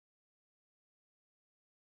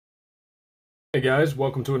Hey guys,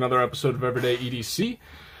 welcome to another episode of Everyday EDC.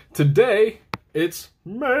 Today, it's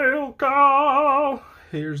mail call.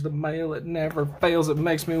 Here's the mail, it never fails. It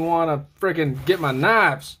makes me want to freaking get my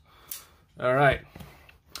knives. Alright.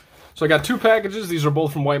 So I got two packages. These are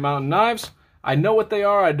both from White Mountain Knives. I know what they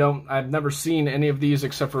are. I've never seen any of these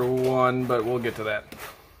except for one, but we'll get to that.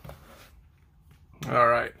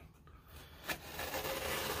 Alright.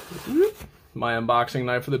 My unboxing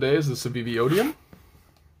knife for the day is the Civivi Odium.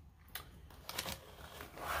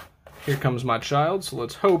 Here comes my child, so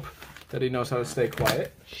let's hope that he knows how to stay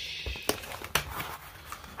quiet.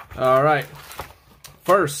 Alright.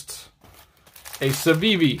 First, a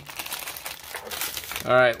Civivi.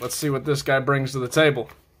 Alright, let's see what this guy brings to the table.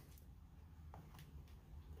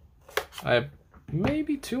 I have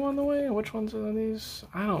maybe two on the way. Which ones are these?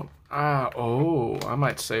 I don't... oh, I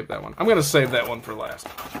might save that one. I'm going to save that one for last.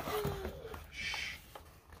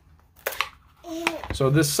 So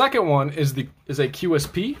this second one is a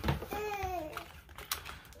QSP.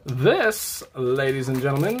 This, ladies and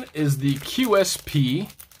gentlemen, is the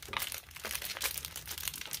QSP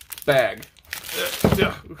bag.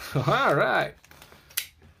 All right.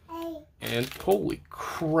 And holy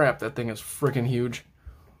crap, that thing is freaking huge.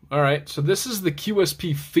 All right, so this is the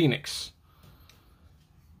QSP Phoenix.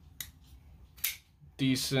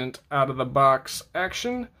 Decent out-of-the-box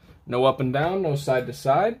action. No up and down, no side to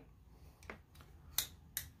side.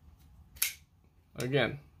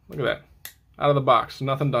 Again, look at that. Out of the box,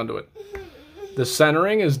 nothing done to it. The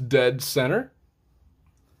centering is dead center.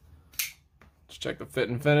 Let's check the fit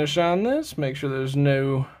and finish on this. Make sure there's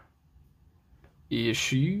no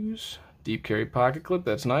issues. Deep carry pocket clip,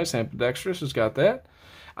 that's nice. Ambidextrous has got that.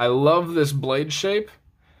 I love this blade shape.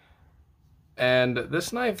 And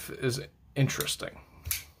this knife is interesting.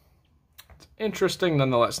 It's interesting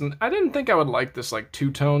nonetheless. And I didn't think I would like this like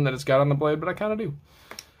two-tone that it's got on the blade, but I kind of do.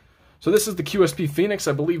 So this is the QSP Phoenix.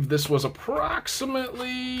 I believe this was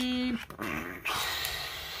approximately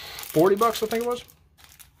 40 bucks, I think it was.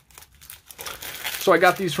 So I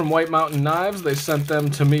got these from White Mountain Knives. They sent them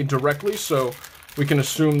to me directly, so we can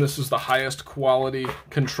assume this is the highest quality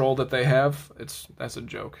control that they have. That's a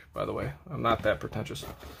joke, by the way. I'm not that pretentious.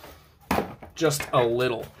 Just a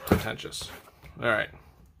little pretentious. All right.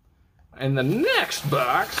 And the next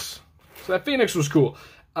box, so that Phoenix was cool.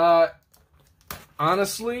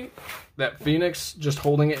 Honestly, that Phoenix, just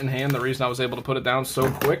holding it in hand, the reason I was able to put it down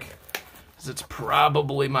so quick is it's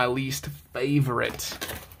probably my least favorite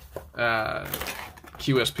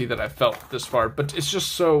QSP that I've felt this far. But it's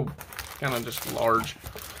just so kind of just large.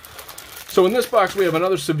 So in this box, we have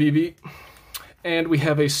another Civivi, and we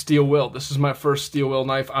have a steel will. This is my first steel will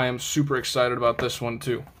knife. I am super excited about this one,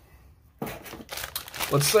 too.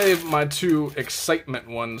 Let's save my two excitement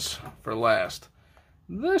ones for last.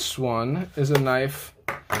 This one is a knife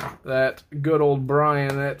that good old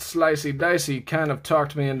Brian, that Slicey Dicey, kind of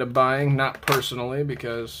talked me into buying. Not personally,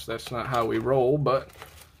 because that's not how we roll, but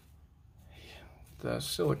the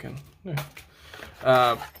silicon.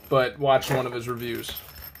 Yeah. But watched one of his reviews.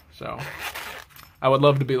 So I would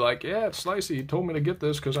love to be like, yeah, it's Slicey. He told me to get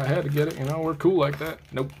this because I had to get it. You know, we're cool like that.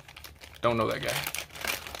 Nope. Don't know that guy.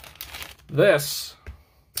 This.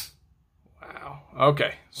 Wow.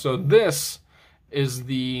 Okay. So this is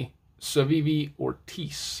the Civivi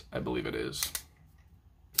Ortiz, I believe it is.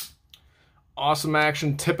 Awesome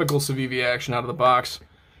action, typical Civivi action out of the box.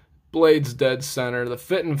 Blade's dead center. The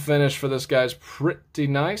fit and finish for this guy's pretty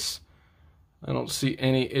nice. I don't see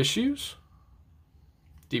any issues.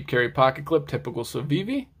 Deep carry pocket clip, typical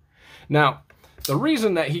Civivi. Now, the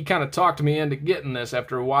reason that he kind of talked me into getting this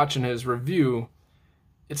after watching his review,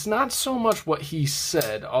 it's not so much what he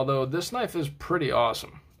said, although this knife is pretty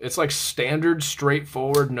awesome. It's like standard,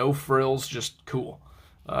 straightforward, no frills, just cool.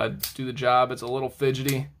 Do the job. It's a little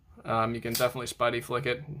fidgety. You can definitely spidey flick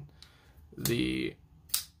it. You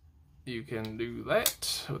can do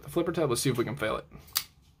that with the flipper tab. Let's see if we can fail it.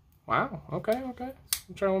 Wow, okay. I'll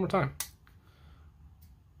try one more time.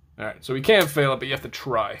 All right, so we can fail it, but you have to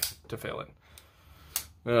try to fail it.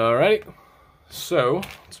 All right, so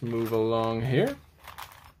let's move along here.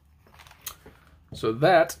 So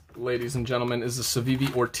that, ladies and gentlemen, is the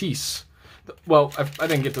Civivi Ortiz. Well, I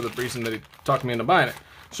didn't get to the reason that he talked me into buying it.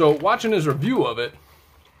 So watching his review of it,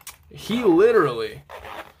 he literally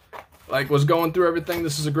like was going through everything.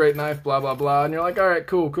 This is a great knife, blah, blah, blah. And you're like, all right,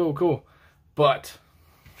 cool. But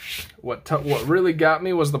what really got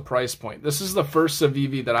me was the price point. This is the first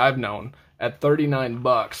Civivi that I've known at 39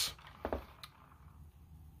 bucks.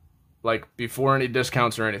 Like before any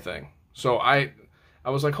discounts or anything. So I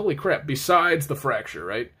was like, holy crap, besides the fracture,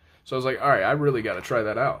 right? So I was like, all right, I really got to try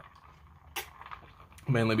that out.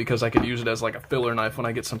 Mainly because I could use it as like a filler knife when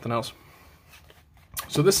I get something else.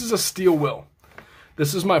 So this is a steel wheel.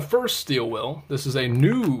 This is my first steel wheel. This is a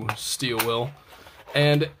new steel wheel.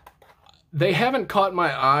 And they haven't caught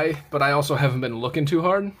my eye, but I also haven't been looking too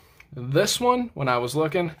hard. This one, when I was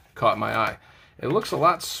looking, caught my eye. It looks a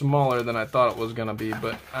lot smaller than I thought it was going to be,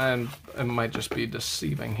 but it might just be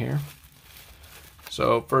deceiving here.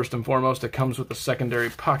 So first and foremost, it comes with a secondary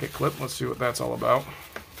pocket clip. Let's see what that's all about.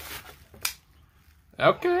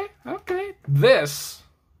 Okay. This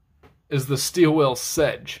is the steel wheel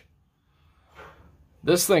sedge.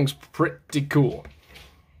 This thing's pretty cool.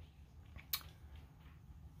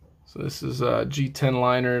 So this is G10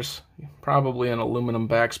 liners, probably an aluminum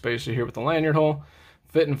backspacer here with the lanyard hole.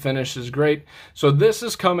 Fit and finish is great. So this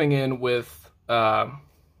is coming in with phosphor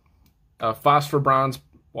bronze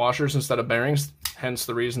washers instead of bearings, hence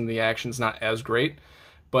the reason the action's not as great.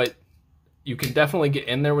 But you can definitely get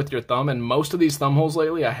in there with your thumb, and most of these thumb holes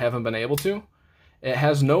lately I haven't been able to. It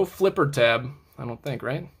has no flipper tab, I don't think,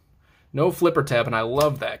 right? No flipper tab, and I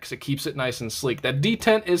love that because it keeps it nice and sleek. That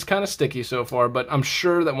detent is kind of sticky so far, but I'm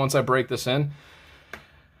sure that once I break this in,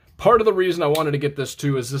 part of the reason I wanted to get this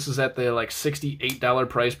too is this is at the like $68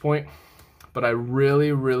 price point, but I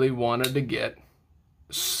really, really wanted to get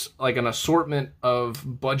like an assortment of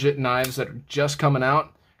budget knives that are just coming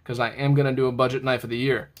out because I am going to do a budget knife of the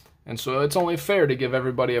year. And so it's only fair to give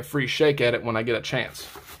everybody a free shake at it when I get a chance.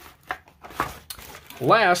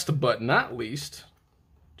 Last but not least,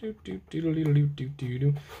 this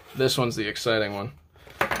one's the exciting one.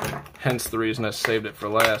 Hence the reason I saved it for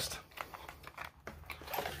last.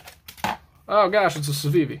 Oh gosh, it's a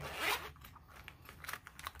Civivi.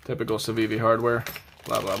 Typical Civivi hardware.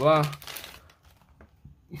 Blah, blah, blah.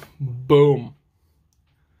 Boom.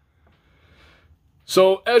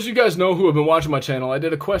 So, as you guys know who have been watching my channel, I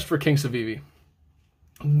did a quest for King Civivi.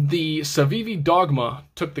 The Civivi Dogma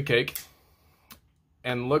took the cake.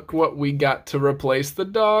 And look what we got to replace the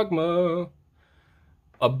Dogma.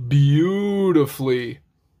 A beautifully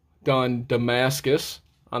done Damascus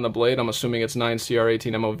on the blade. I'm assuming it's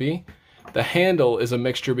 9CR18 MOV. The handle is a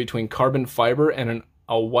mixture between carbon fiber and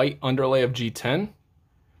a white underlay of G10.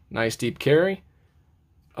 Nice deep carry.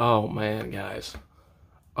 Oh man, guys.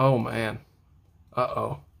 Oh man.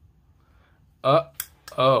 Uh-oh.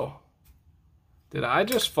 Uh-oh. Did I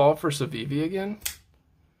just fall for Civivi again?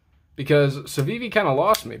 Because Civivi kind of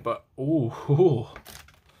lost me, but ooh,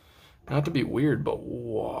 not to be weird, but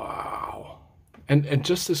wow. And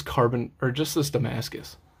just this carbon, or just this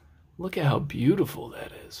Damascus. Look at how beautiful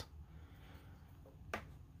that is.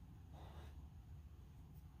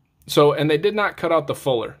 So, and they did not cut out the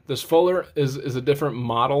fuller. This fuller is a different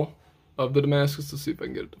model of the Damascus. Let's see if I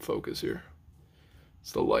can get it to focus here.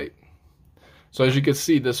 It's the light. So as you can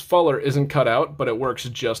see, this fuller isn't cut out, but it works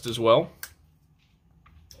just as well.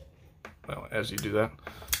 Well, as you do that.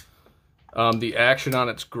 The action on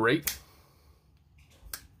it's great.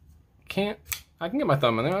 I can get my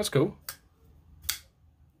thumb in there, that's cool.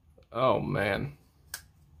 Oh man.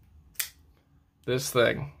 This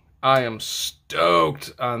thing. I am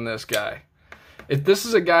stoked on this guy. If this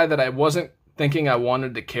is a guy that I wasn't thinking I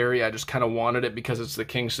wanted to carry, I just kind of wanted it because it's the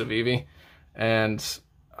King Civivi. And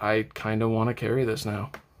I kind of want to carry this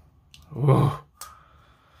now. Whoa.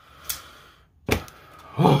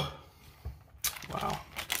 Oh. Wow.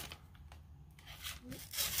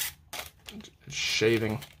 It's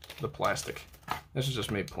shaving the plastic. This is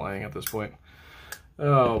just me playing at this point.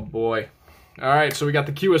 Oh boy. Alright, so we got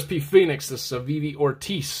the QSP Phoenix, the Civivi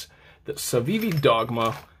Ortiz, the Civivi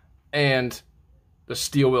Dogma, and the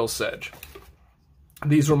Steel Wheel Sedge.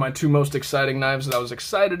 These were my two most exciting knives that I was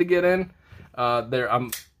excited to get in.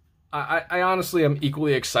 I honestly am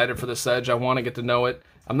equally excited for the Sedge. I want to get to know it.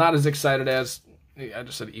 I'm not as excited as, I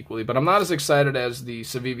just said equally, but I'm not as excited as the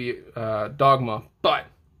Civivi Dogma, but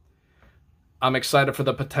I'm excited for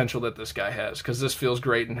the potential that this guy has, because this feels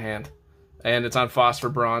great in hand. And it's on phosphor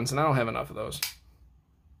bronze, and I don't have enough of those.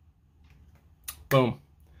 Boom.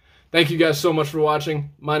 Thank you guys so much for watching.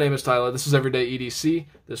 My name is Tyler. This is Everyday EDC.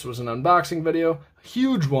 This was an unboxing video. A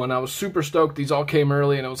huge one. I was super stoked. These all came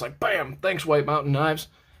early, and it was like, bam! Thanks, White Mountain Knives.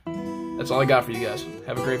 That's all I got for you guys.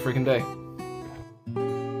 Have a great freaking day.